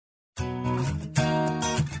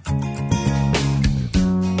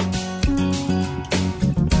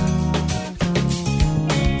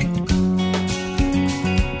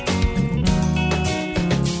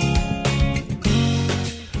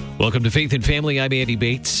Welcome to Faith and Family. I'm Andy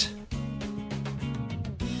Bates.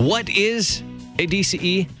 What is a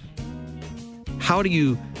DCE? How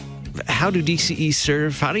do DCE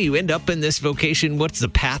serve? How do you end up in this vocation? What's the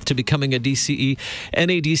path to becoming a DCE?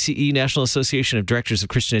 NADCE, National Association of Directors of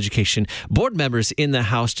Christian Education, board members in the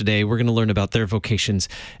house today. We're going to learn about their vocations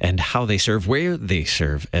and how they serve, where they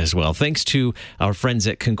serve as well. Thanks to our friends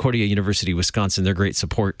at Concordia University, Wisconsin, their great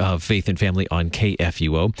support of Faith and Family on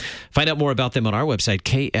KFUO. Find out more about them on our website,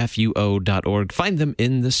 kfuo.org. Find them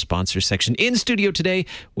in the sponsor section. In studio today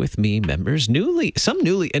with me, some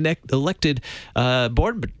newly elected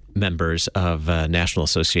board members of National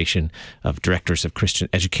Association of Directors of Christian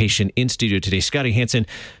Education. In studio today, Scotty Hansen,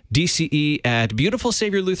 DCE at Beautiful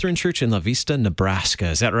Savior Lutheran Church in La Vista, Nebraska.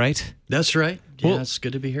 Is that right? That's right. Yeah, Well, it's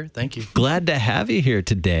good to be here. Thank you. Glad to have you here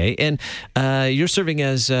today. And you're serving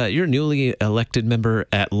as you're a newly elected member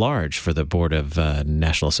at large for the board of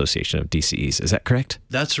National Association of DCEs. Is that correct?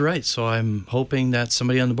 That's right. So I'm hoping that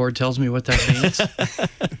somebody on the board tells me what that means.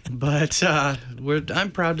 But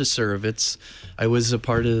I'm proud to serve. I was a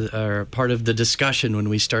part of the discussion when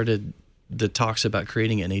we started the talks about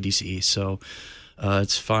creating an ADCE. So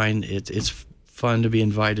it's fine. It's fun to be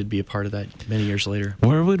invited, be a part of that many years later.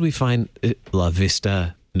 Where would we find La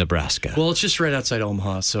Vista, Nebraska? Well, it's just right outside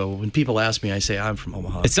Omaha. So when people ask me, I say I'm from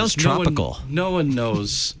Omaha. It sounds tropical. No one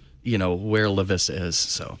knows, where La Vista is.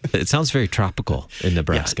 So it sounds very tropical in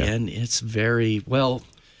Nebraska. Yeah, and it's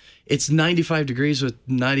it's 95 degrees with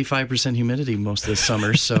 95% humidity most of the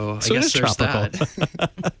summer. So I guess there's tropical.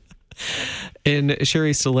 that. And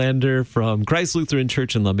Sherry Solander from Christ Lutheran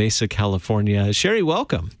Church in La Mesa, California. Sherry,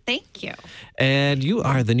 welcome. Thank you. And you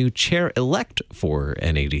are the new chair-elect for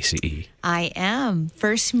NADCE. I am.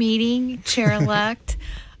 First meeting, chair-elect.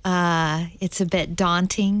 It's a bit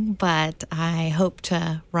daunting, but I hope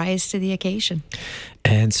to rise to the occasion.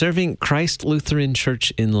 And serving Christ Lutheran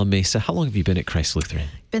Church in La Mesa. How long have you been at Christ Lutheran?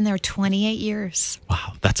 Been there 28 years.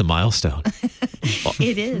 Wow, that's a milestone.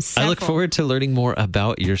 It is. I look forward to learning more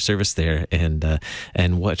about your service there and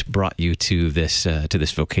what brought you to this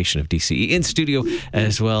vocation of DCE. In studio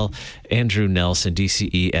as well, Andrew Nelson,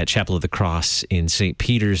 DCE at Chapel of the Cross in St.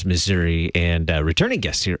 Peters, Missouri, and returning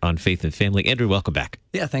guest here on Faith and Family. Andrew, welcome back.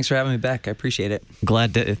 Yeah, thanks for having me back. I appreciate it.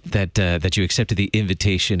 Glad that you accepted the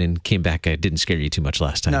invitation and came back. I didn't scare you too much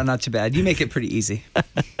last time. No, not too bad. You make it pretty easy.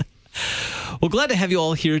 Well, glad to have you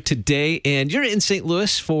all here today, and you're in St.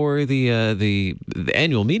 Louis for the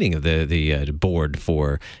annual meeting of the board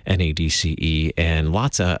for NADCE, and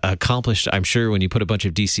lots accomplished, I'm sure, when you put a bunch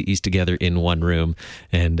of DCEs together in one room,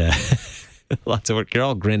 and lots of work. You're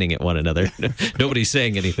all grinning at one another. Nobody's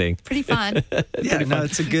saying anything. Pretty fun.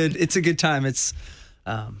 It's a good time.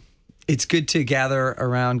 It's good to gather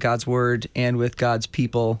around God's word and with God's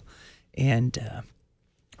people, and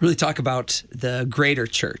really talk about the greater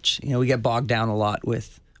church. We get bogged down a lot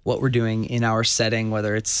with what we're doing in our setting,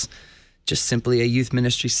 whether it's just simply a youth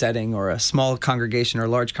ministry setting or a small congregation or a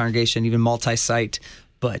large congregation, even multi-site.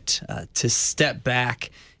 But to step back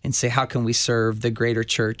and say, how can we serve the greater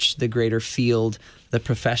church, the greater field, the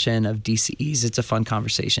profession of DCEs? It's a fun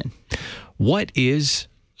conversation. What is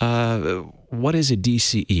a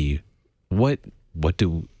DCE? What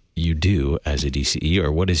do you do as a DCE,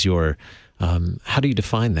 or what is your how do you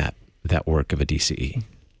define that work of a DCE?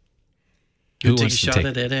 Who take a shot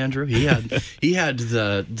at it, Andrew? He had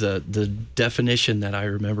the definition that I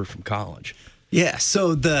remember from college. Yeah.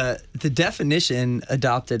 So the definition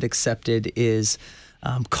accepted is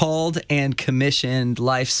called and commissioned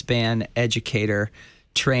lifespan educator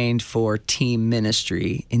trained for team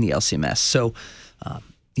ministry in the LCMS. So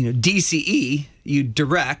DCE, you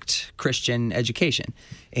direct Christian education,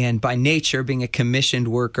 and by nature, being a commissioned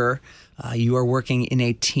worker, you are working in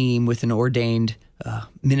a team with an ordained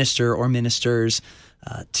minister or ministers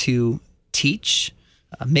to teach,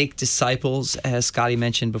 make disciples, as Scotty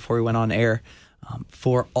mentioned before we went on air,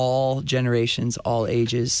 for all generations, all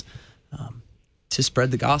ages, to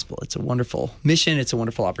spread the gospel. It's a wonderful mission. It's a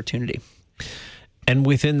wonderful opportunity. And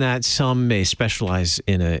within that, some may specialize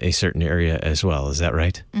in a certain area as well. Is that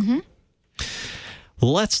right? Mm-hmm.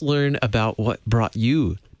 Let's learn about what brought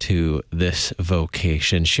you to this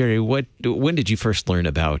vocation. Sherry, when did you first learn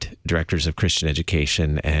about Directors of Christian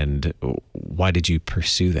Education, and why did you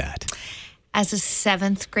pursue that? As a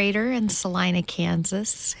 7th grader in Salina,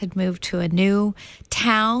 Kansas, had moved to a new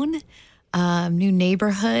town, new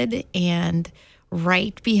neighborhood, and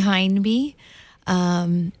right behind me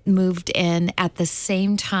moved in at the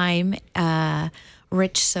same time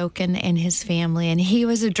Rich Sokin and his family, and he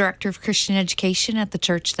was a director of Christian education at the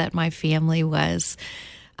church that my family was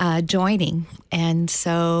joining. And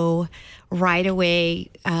so right away,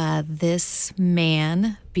 this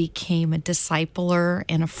man became a discipler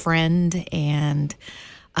and a friend and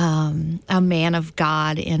a man of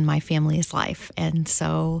God in my family's life. And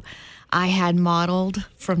so I had modeled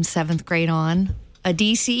from 7th grade on a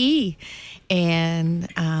DCE.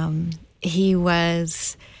 And he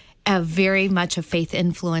was very much a faith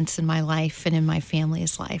influence in my life and in my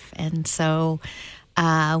family's life. And so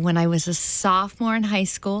when I was a sophomore in high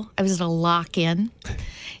school, I was at a lock-in.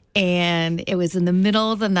 And it was in the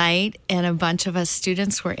middle of the night, and a bunch of us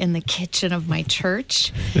students were in the kitchen of my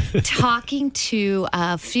church talking to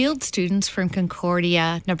field students from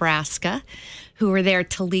Concordia, Nebraska, who were there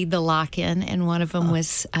to lead the lock-in. And one of them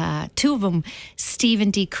was, two of them, Steve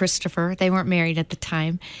and Dee Christopher. They weren't married at the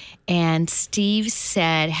time. And Steve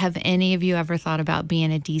said, have any of you ever thought about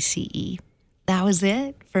being a DCE? That was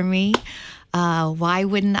it for me. Why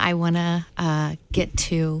wouldn't I want to get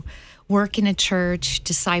to work in a church,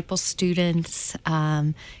 disciple students,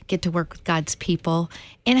 get to work with God's people,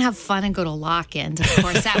 and have fun and go to lock-ins. Of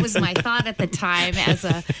course, that was my thought at the time as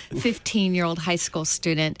a 15-year-old high school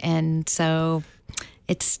student. And so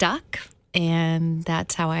it stuck, and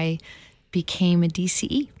that's how I became a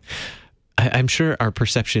DCE. I'm sure our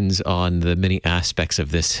perceptions on the many aspects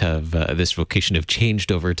of this this vocation have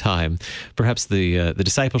changed over time. Perhaps the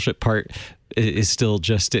discipleship part is still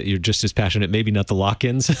you're just as passionate, maybe not the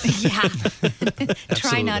lock-ins. Yeah.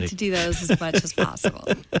 Try not to do those as much as possible.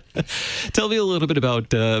 Tell me a little bit about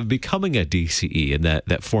becoming a DCE and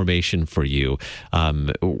that formation for you.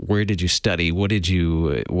 Where did you study? What did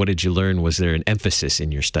you learn? Was there an emphasis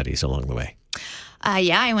in your studies along the way?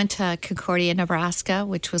 I went to Concordia, Nebraska,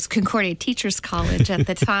 which was Concordia Teachers College at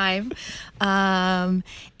the time, and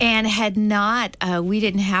had not, we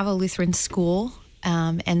didn't have a Lutheran school,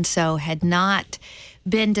 and so had not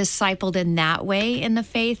been discipled in that way in the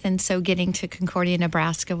faith. And so getting to Concordia,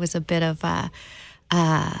 Nebraska was a bit of a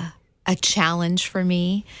challenge for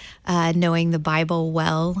me, knowing the Bible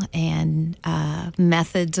well and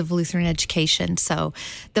methods of Lutheran education. So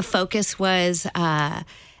the focus was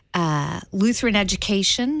Lutheran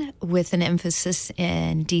education with an emphasis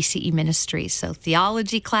in DCE ministry. So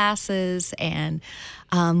theology classes and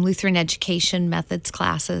Lutheran education methods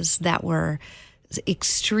classes that were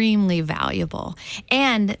extremely valuable,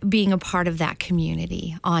 and being a part of that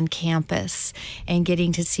community on campus and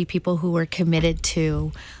getting to see people who were committed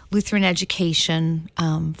to Lutheran education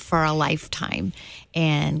for a lifetime,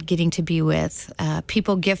 and getting to be with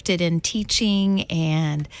people gifted in teaching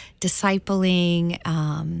and discipling,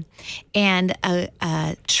 and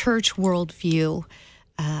a church worldview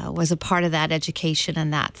was a part of that education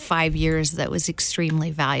and that 5 years that was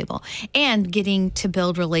extremely valuable, and getting to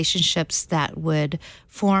build relationships that would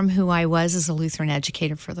form who I was as a Lutheran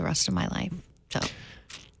educator for the rest of my life. So,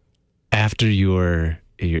 after your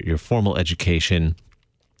formal education,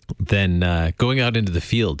 then going out into the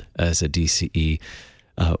field as a DCE,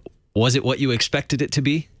 was it what you expected it to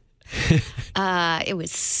be? It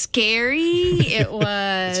was scary. It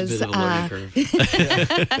was It's a bit of a learning curve.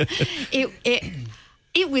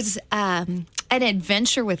 It was an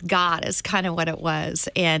adventure with God is kind of what it was.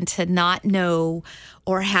 And to not know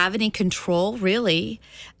or have any control really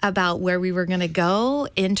about where we were going to go,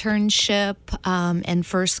 internship and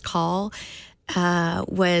first call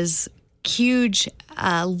was huge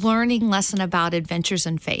learning lesson about adventures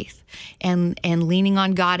in faith and leaning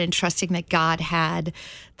on God and trusting that God had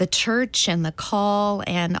the church and the call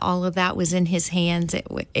and all of that was in his hands.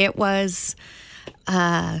 It was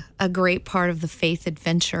a great part of the faith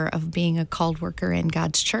adventure of being a called worker in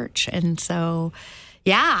God's church. And so,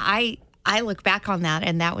 I look back on that,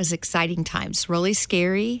 and that was exciting times, really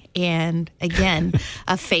scary, and again,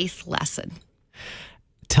 a faith lesson.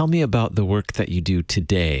 Tell me about the work that you do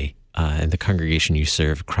today and the congregation you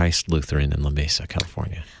serve, Christ Lutheran in La Mesa,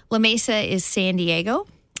 California. La Mesa is San Diego,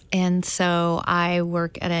 and so I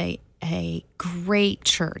work at a great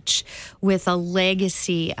church with a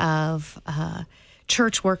legacy of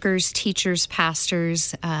church workers, teachers,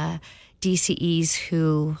 pastors, DCEs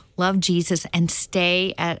who love Jesus and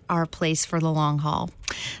stay at our place for the long haul.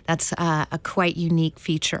 That's a quite unique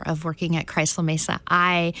feature of working at Christ La Mesa.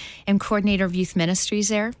 I am coordinator of youth ministries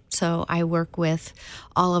there, so I work with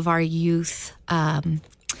all of our youth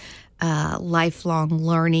lifelong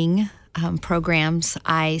learning programs.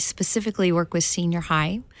 I specifically work with senior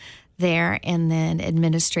high there, and then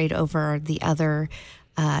administrate over the other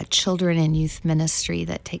children and youth ministry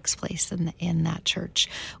that takes place in that church.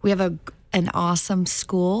 We have an awesome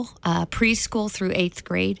school. Preschool through 8th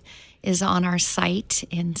grade is on our site,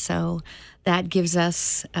 and so that gives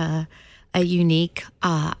us a unique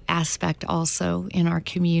aspect also in our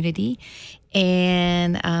community.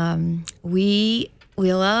 And we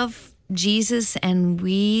love Jesus, and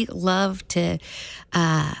we love to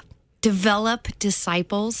develop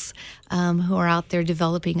disciples who are out there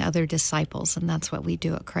developing other disciples. And that's what we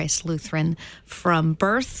do at Christ Lutheran from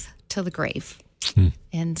birth to the grave.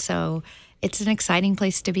 And so it's an exciting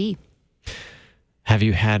place to be. Have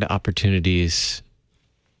you had opportunities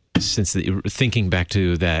since thinking back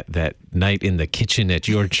to that night in the kitchen at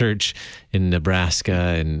your church in Nebraska,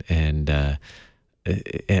 and a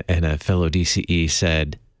fellow DCE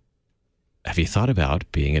said, have you thought about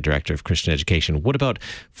being a director of Christian education? What about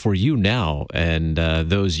for you now and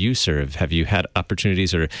those you serve? Have you had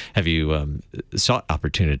opportunities, or have you sought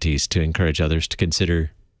opportunities to encourage others to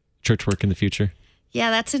consider church work in the future? Yeah,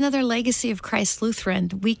 that's another legacy of Christ Lutheran.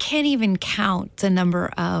 We can't even count the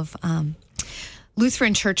number of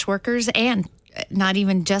Lutheran church workers, and not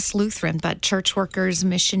even just Lutheran, but church workers,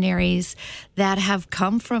 missionaries that have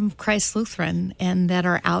come from Christ Lutheran and that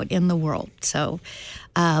are out in the world. So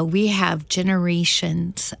we have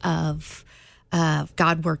generations of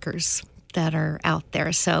God workers that are out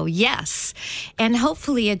there. So yes, and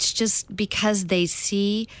hopefully it's just because they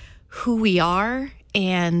see who we are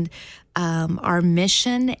and our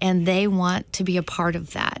mission, and they want to be a part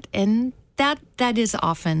of that. And that is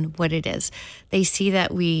often what it is. They see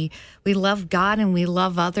that we love God and we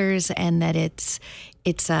love others, and that it's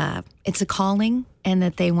a calling, and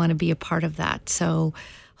that they want to be a part of that. So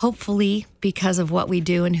hopefully, because of what we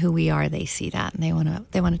do and who we are, they see that and they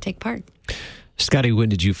want to take part. Scotty, when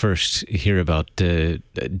did you first hear about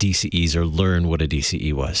DCEs or learn what a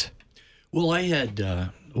DCE was? Well, I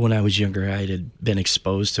had when I was younger, I had been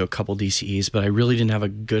exposed to a couple DCEs, but I really didn't have a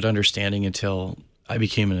good understanding until I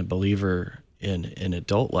became a believer in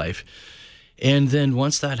adult life. And then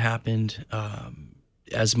once that happened,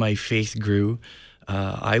 as my faith grew,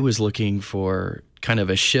 I was looking for kind of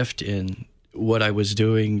a shift in what I was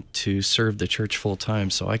doing to serve the church full time.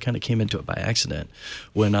 So I kind of came into it by accident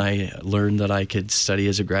when I learned that I could study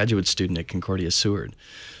as a graduate student at Concordia Seward.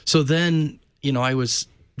 So then, I was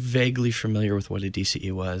vaguely familiar with what a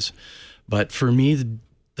DCE was. But for me,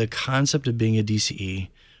 the concept of being a DCE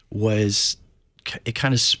it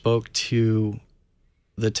kind of spoke to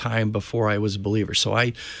the time before I was a believer. So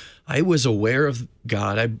I was aware of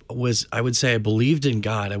God. I would say I believed in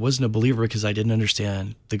God. I wasn't a believer because I didn't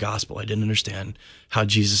understand the gospel. I didn't understand how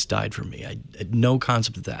Jesus died for me. I had no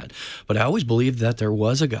concept of that. But I always believed that there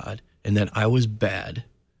was a God and that I was bad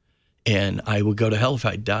and I would go to hell if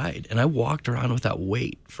I died. And I walked around with that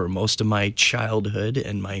weight for most of my childhood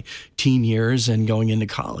and my teen years and going into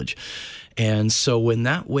college. And so when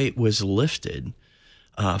that weight was lifted,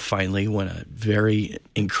 finally, when a very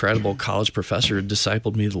incredible college professor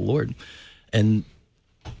discipled me to the Lord, and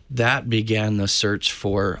that began the search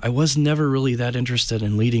for, I was never really that interested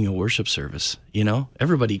in leading a worship service.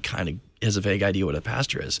 Everybody kind of has a vague idea what a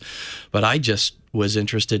pastor is, but I just was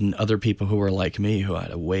interested in other people who were like me, who had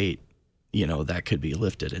a weight, that could be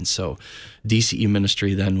lifted. And so DCE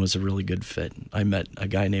ministry then was a really good fit. I met a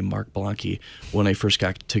guy named Mark Blanke when I first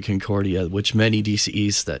got to Concordia, which many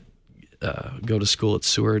DCEs that go to school at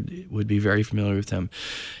Seward would be very familiar with him.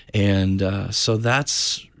 And so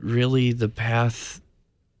that's really the path.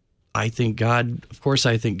 I think God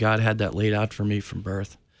had that laid out for me from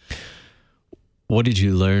birth. What did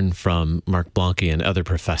you learn from Mark Blanke and other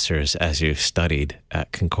professors as you studied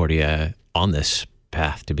at Concordia on this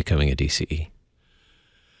path to becoming a DCE?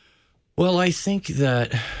 Well, I think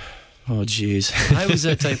that, I was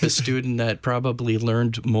that type of student that probably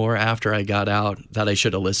learned more after I got out that I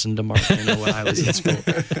should have listened to Mark when I was in school.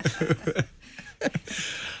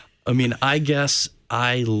 I guess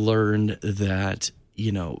I learned that,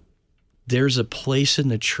 there's a place in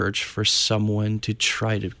the church for someone to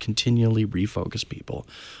try to continually refocus people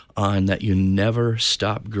on that you never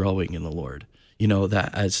stop growing in the Lord.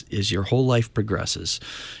 That as your whole life progresses,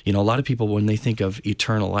 a lot of people, when they think of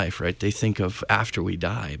eternal life, right, they think of after we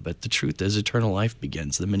die. But the truth is, eternal life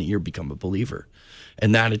begins the minute you become a believer.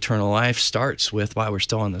 And that eternal life starts with while we're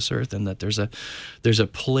still on this earth, and that there's a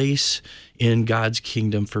place in God's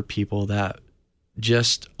kingdom for people that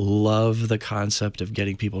just love the concept of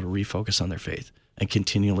getting people to refocus on their faith and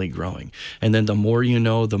continually growing. And then the more you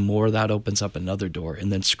know, the more that opens up another door,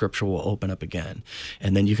 and then Scripture will open up again.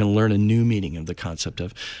 And then you can learn a new meaning of the concept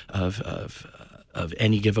of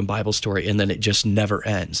any given Bible story, and then it just never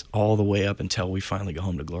ends all the way up until we finally go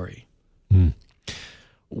home to glory.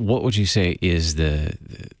 What would you say is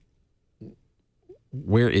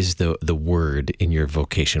where is the word in your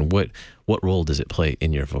vocation? What role does it play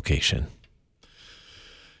in your vocation?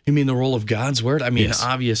 You mean the role of God's word? I mean, Yes.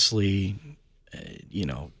 obviously,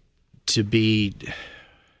 to be,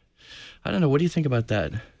 I don't know. What do you think about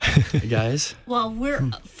that, guys? Well,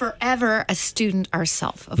 we're forever a student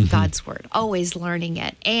ourselves of God's word, always learning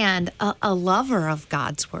it, and a lover of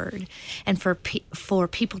God's word. And for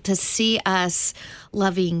people to see us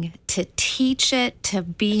loving to teach it, to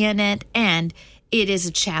be in it, and it is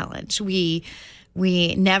a challenge. We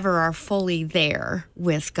never are fully there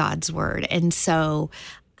with God's word, and so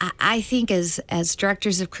I think as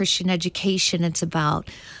directors of Christian education, it's about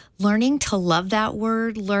learning to love that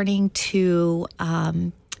word, learning to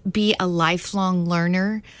be a lifelong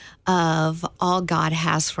learner of all God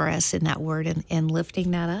has for us in that word, and lifting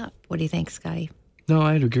that up. What do you think, Scotty? No,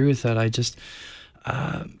 I'd agree with that.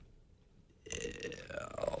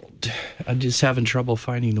 I'm just having trouble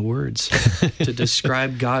finding the words to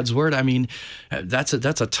describe God's word. I mean, that's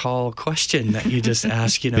a tall question that you just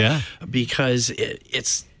ask, Yeah. because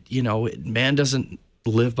it's, man doesn't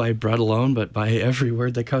live by bread alone, but by every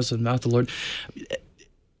word that comes from the mouth of the Lord.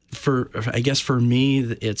 I guess for me,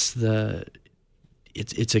 it's an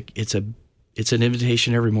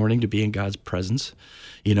invitation every morning to be in God's presence.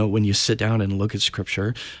 When you sit down and look at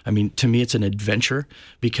Scripture, I mean, to me, it's an adventure,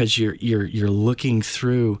 because you're looking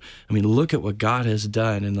through. I mean, look at what God has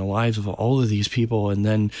done in the lives of all of these people, and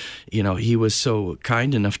then, He was so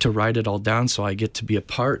kind enough to write it all down, so I get to be a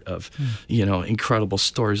part of, incredible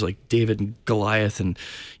stories like David and Goliath, and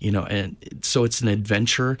and so it's an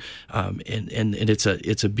adventure, and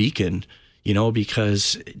it's a beacon,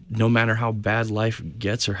 because no matter how bad life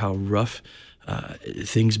gets or how rough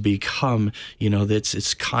things become,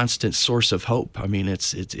 it's constant source of hope. I mean,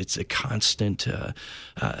 it's a constant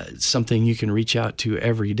something you can reach out to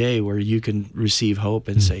every day, where you can receive hope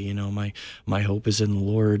and say, my hope is in the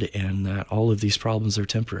Lord, and that all of these problems are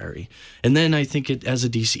temporary. And then I think as a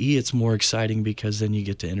DCE, it's more exciting, because then you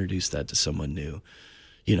get to introduce that to someone new,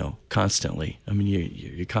 constantly. I mean,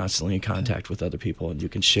 you're constantly in contact with other people, and you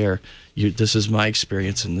can share, this is my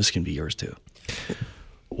experience, and this can be yours too.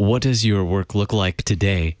 What does your work look like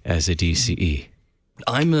today as a DCE?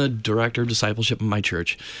 I'm a director of discipleship in my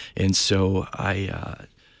church, and so my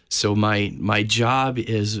job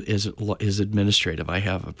is administrative. I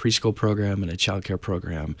have a preschool program and a childcare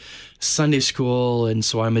program, Sunday school, and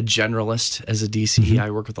so I'm a generalist as a DCE. I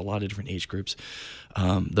work with a lot of different age groups.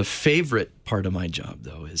 The favorite part of my job,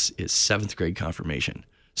 though, is seventh grade confirmation.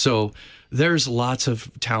 So there's lots of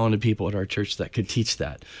talented people at our church that could teach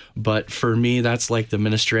that. But for me, that's like the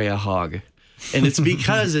Ministrea hog. And it's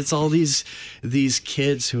because it's all these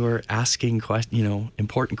kids who are asking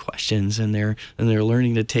important questions, and they're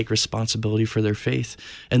learning to take responsibility for their faith.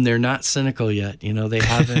 And they're not cynical yet.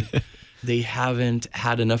 They haven't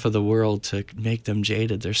had enough of the world to make them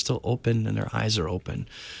jaded. They're still open, and their eyes are open.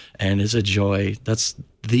 And it's a joy. That's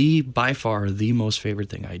by far the most favorite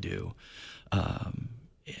thing I do.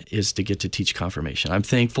 Is to get to teach confirmation. I'm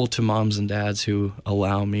thankful to moms and dads who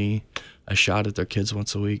allow me a shot at their kids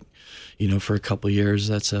once a week. For a couple of years,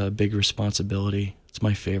 that's a big responsibility. It's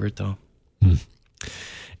my favorite, though.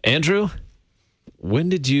 Andrew, when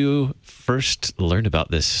did you first learn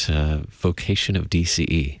about this vocation of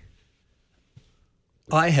DCE?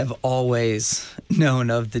 I have always known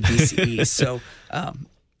of the DCE. So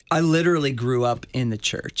I literally grew up in the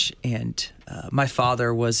church, and my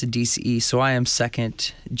father was a DCE, so I am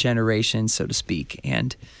second generation, so to speak.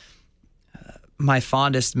 And my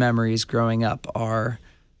fondest memories growing up are,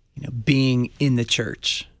 being in the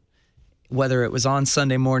church, whether it was on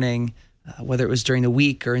Sunday morning, whether it was during the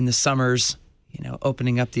week or in the summers,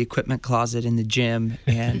 opening up the equipment closet in the gym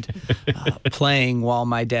and playing while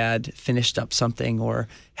my dad finished up something or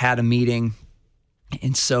had a meeting.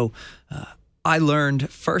 And so I learned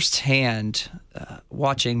firsthand,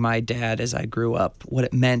 watching my dad as I grew up, what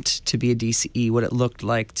it meant to be a DCE, what it looked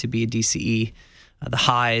like to be a DCE, the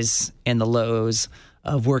highs and the lows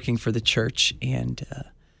of working for the church, and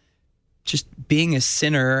just being a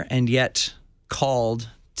sinner and yet called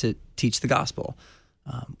to teach the gospel.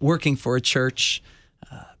 Working for a church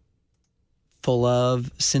full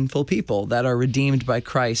of sinful people that are redeemed by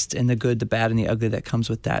Christ, and the good, the bad, and the ugly that comes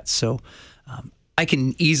with that. So I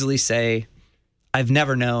can easily say I've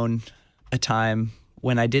never known a time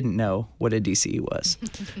when I didn't know what a DCE was.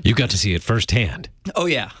 You got to see it firsthand. Oh,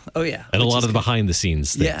 yeah. And a lot of the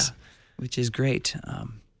behind-the-scenes things. Yeah, which is great.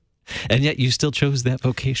 And yet you still chose that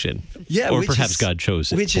vocation. Yeah. Or perhaps God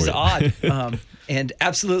chose it Which for is you. odd, and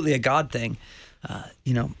absolutely a God thing.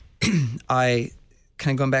 I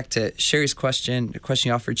kind of going back to Sherry's question, the question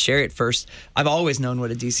you offered Sherry at first, I've always known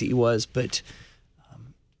what a DCE was, but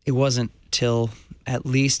it wasn't till at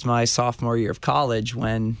least my sophomore year of college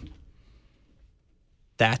when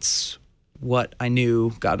that's what I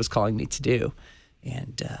knew God was calling me to do.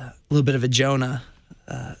 And a little bit of a Jonah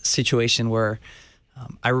situation where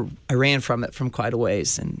I ran from it from quite a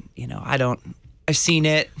ways. And, I've seen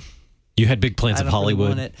it. You had big plans I of don't really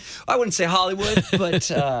Hollywood. want it. I wouldn't say Hollywood,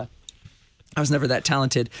 but I was never that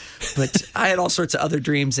talented. But I had all sorts of other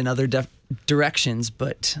dreams in other directions.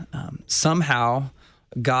 But somehow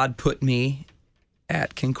God put me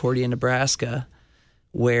at Concordia, Nebraska,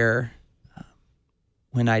 where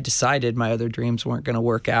when I decided my other dreams weren't going to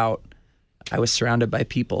work out, I was surrounded by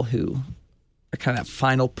people who are kind of that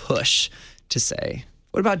final push to say,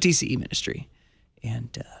 what about DCE ministry?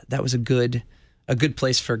 And that was a good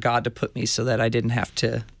place for God to put me so that I didn't have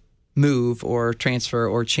to move or transfer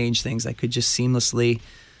or change things. I could just seamlessly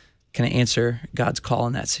kind of answer God's call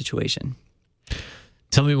in that situation.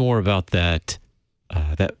 Tell me more about that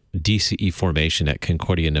DCE formation at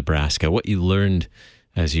Concordia, Nebraska, what you learned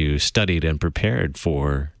as you studied and prepared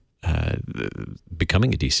for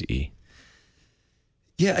becoming a DCE.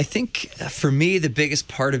 Yeah, I think for me, the biggest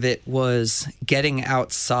part of it was getting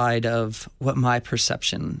outside of what my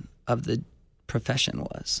perception of the profession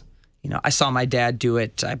was. I saw my dad do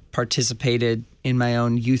it. I participated in my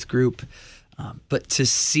own youth group. But to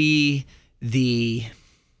see the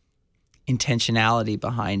intentionality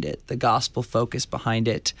behind it, the gospel focus behind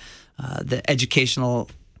it, the educational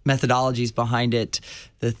methodologies behind it,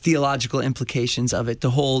 the theological implications of it,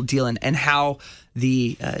 the whole deal, and how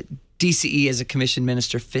the DCE as a commissioned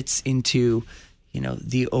minister fits into,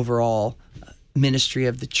 the overall ministry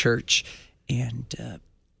of the church. And it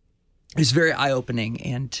was very eye-opening.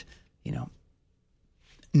 And,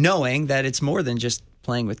 knowing that it's more than just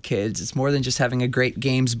playing with kids, it's more than just having a great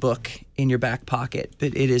games book in your back pocket,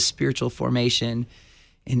 but it is spiritual formation,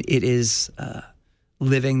 and it is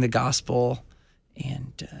living the gospel,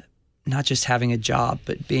 and not just having a job,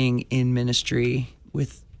 but being in ministry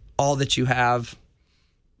with all that you have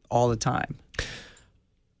all the time.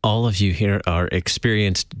 All of you here are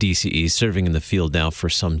experienced DCEs serving in the field now for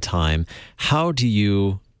some time. How do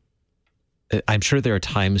you, I'm sure there are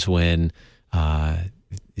times when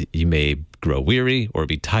you may grow weary or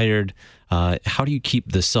be tired. How do you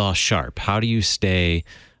keep the saw sharp? How do you stay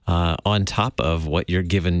on top of what you're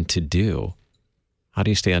given to do? How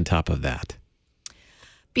do you stay on top of that?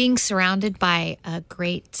 Being surrounded by a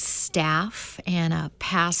great staff and a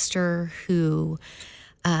pastor who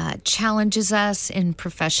challenges us in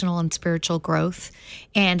professional and spiritual growth,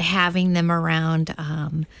 and having them around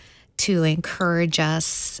to encourage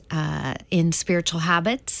us in spiritual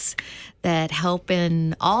habits that help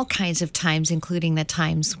in all kinds of times, including the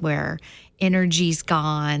times where energy's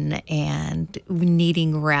gone and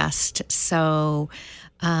needing rest. So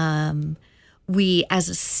we, as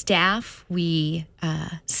a staff, we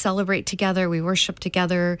celebrate together, we worship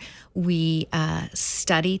together, we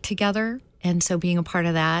study together. And so being a part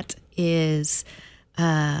of that is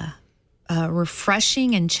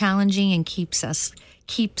refreshing and challenging, and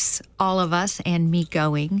keeps all of us and me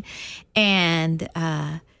going. And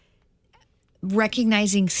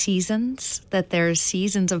recognizing seasons, that there's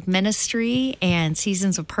seasons of ministry and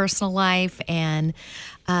seasons of personal life, and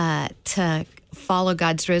to follow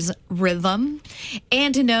God's rhythm,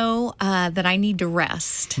 and to know that I need to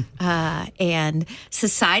rest. And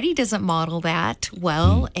society doesn't model that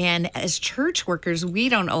well. And as church workers, we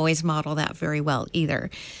don't always model that very well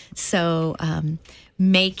either. So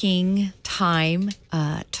making time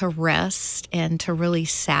to rest and to really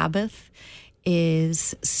Sabbath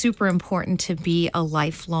is super important to be a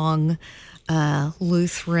lifelong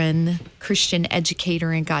Lutheran Christian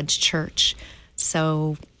educator in God's church.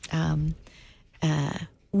 So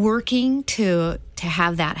working to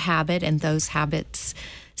have that habit and those habits,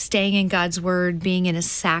 staying in God's Word, being in a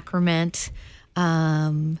sacrament,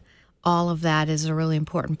 all of that is a really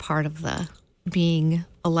important part of being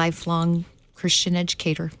a lifelong Christian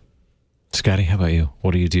educator. Scotty, how about you?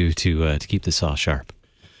 What do you do to keep the saw sharp?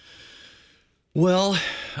 Well,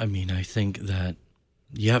 I think that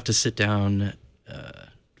you have to sit down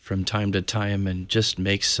from time to time and just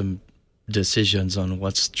make some decisions on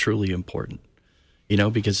what's truly important.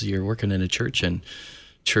 Because you're working in a church, and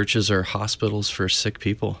churches are hospitals for sick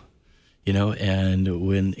people, and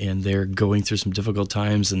they're going through some difficult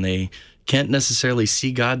times, and they can't necessarily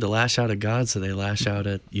see God to lash out at God, so they lash out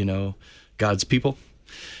at, God's people.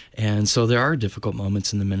 And so there are difficult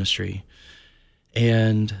moments in the ministry.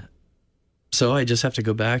 And so I just have to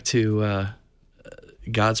go back to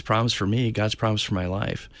God's promise for me, God's promise for my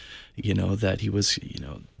life, that he was,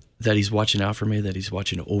 that he's watching out for me, that he's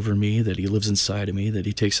watching over me, that he lives inside of me, that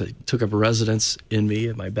he took up residence in me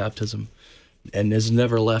at my baptism and has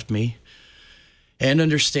never left me. And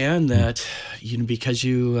understand that, because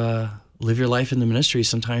you live your life in the ministry,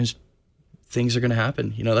 sometimes things are going to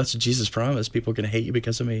happen. That's what Jesus promised. People are going to hate you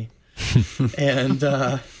because of me. And,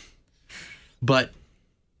 but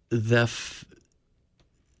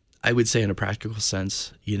I would say in a practical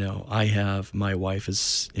sense, my wife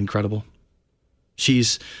is incredible. She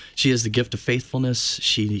has the gift of faithfulness.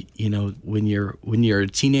 She, when you're a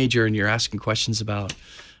teenager and you're asking questions about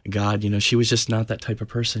God, she was just not that type of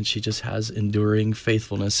person. She just has enduring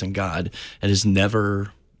faithfulness in God, and it's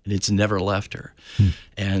never left her.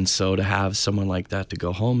 And so to have someone like that to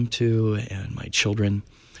go home to, and my children,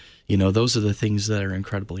 those are the things that are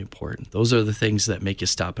incredibly important. Those are the things that make you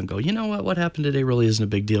stop and go, what happened today really isn't a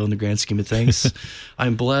big deal in the grand scheme of things.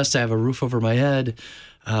 I'm blessed. I have a roof over my head,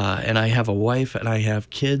 and I have a wife, and I have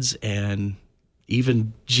kids, and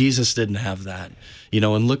even Jesus didn't have that,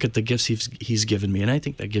 and look at the gifts he's given me. And I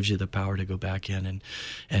think that gives you the power to go back in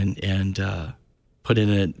and put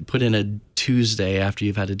in a Tuesday after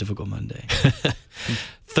you've had a difficult Monday.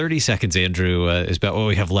 30 seconds, Andrew, is about what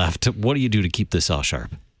we have left. What do you do to keep this all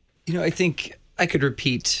sharp? I think I could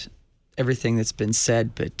repeat everything that's been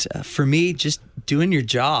said, but for me, just doing your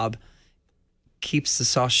job keeps the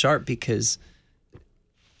saw sharp, because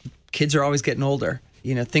kids are always getting older.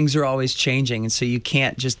 Things are always changing, and so you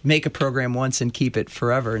can't just make a program once and keep it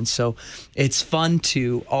forever. And so it's fun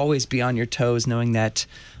to always be on your toes, knowing that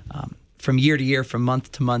from year to year, from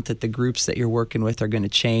month to month, that the groups that you're working with are going to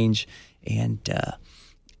change. And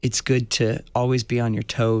it's good to always be on your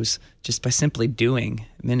toes just by simply doing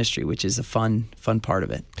ministry, which is a fun part of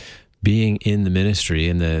it. Being in the ministry,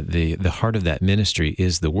 and the heart of that ministry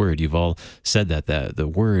is the Word. You've all said that the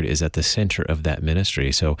Word is at the center of that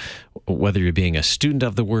ministry. So whether you're being a student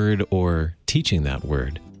of the Word or teaching that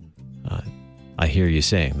Word, I hear you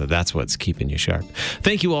saying that's what's keeping you sharp.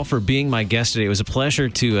 Thank you all for being my guest today. It was a pleasure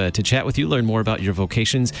to chat with you, learn more about your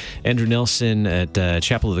vocations. Andrew Nelson at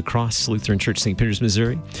Chapel of the Cross Lutheran Church, St. Peters,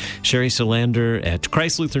 Missouri. Sherry Solander at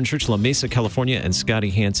Christ Lutheran Church, La Mesa, California. And Scotty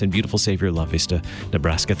Hansen, Beautiful Savior, La Vista,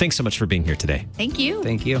 Nebraska. Thanks so much for being here today. Thank you.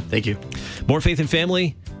 Thank you. Thank you. More Faith and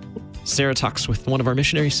Family. Sarah talks with one of our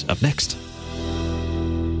missionaries up next.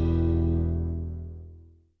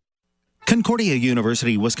 Concordia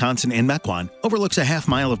University, Wisconsin in Mequon overlooks a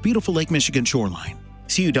half-mile of beautiful Lake Michigan shoreline.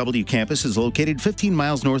 CUW campus is located 15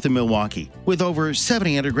 miles north of Milwaukee, with over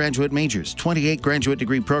 70 undergraduate majors, 28 graduate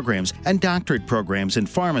degree programs, and doctorate programs in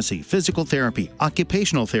pharmacy, physical therapy,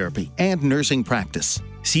 occupational therapy, and nursing practice.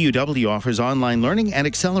 CUW offers online learning and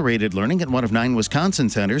accelerated learning at one of 9 Wisconsin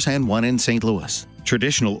centers and 1 in St. Louis.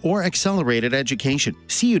 Traditional or accelerated education,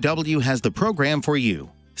 CUW has the program for you.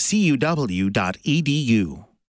 CUW.edu.